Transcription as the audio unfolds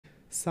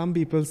Some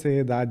people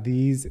say that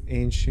these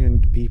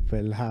ancient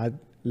people had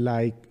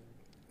like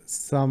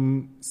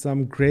some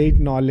great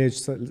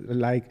knowledge,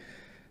 like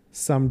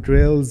some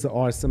drills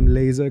or some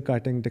laser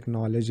cutting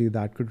technology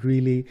that could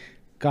really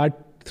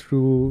cut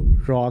through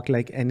rock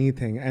like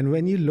anything. And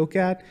when you look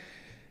at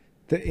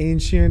the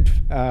ancient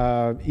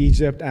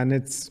Egypt and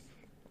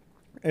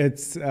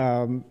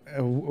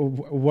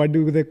what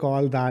do they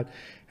call that?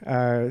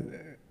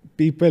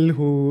 People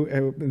who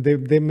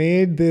they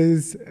made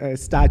these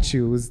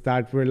statues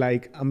that were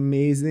like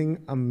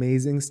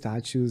amazing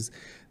statues.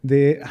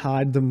 They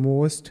had the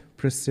most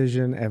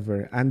precision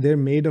ever, and they're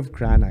made of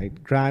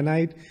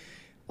granite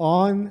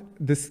on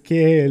the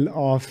scale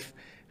of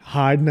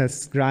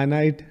hardness.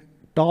 Granite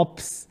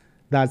tops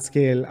that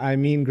scale. I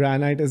mean,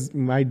 granite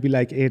might be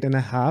like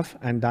 8.5,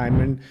 and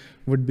diamond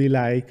would be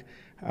like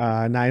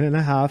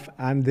 9.5,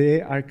 and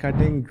they are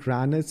cutting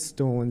granite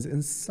stones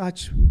in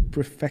such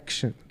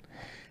perfection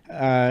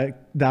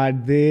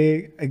that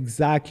they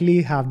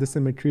exactly have the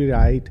symmetry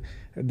right.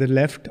 The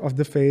left of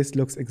the face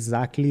looks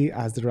exactly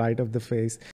as the right of the face.